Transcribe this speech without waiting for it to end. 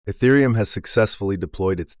Ethereum has successfully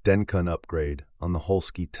deployed its Dencun upgrade on the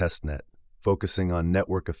Holesky testnet, focusing on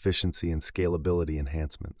network efficiency and scalability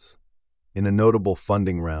enhancements. In a notable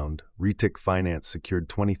funding round, Retik Finance secured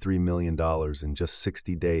 $23 million in just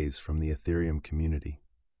 60 days from the Ethereum community.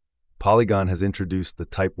 Polygon has introduced the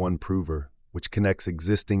Type 1 prover, which connects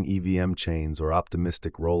existing EVM chains or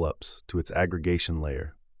optimistic rollups to its aggregation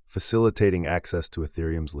layer, facilitating access to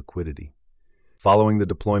Ethereum's liquidity. Following the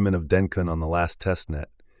deployment of Dencun on the last testnet,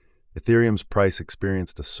 Ethereum's price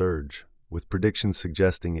experienced a surge, with predictions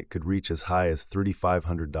suggesting it could reach as high as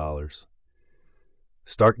 $3,500.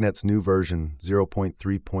 Starknet's new version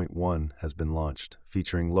 0.3.1 has been launched,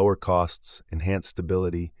 featuring lower costs, enhanced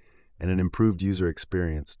stability, and an improved user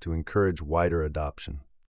experience to encourage wider adoption.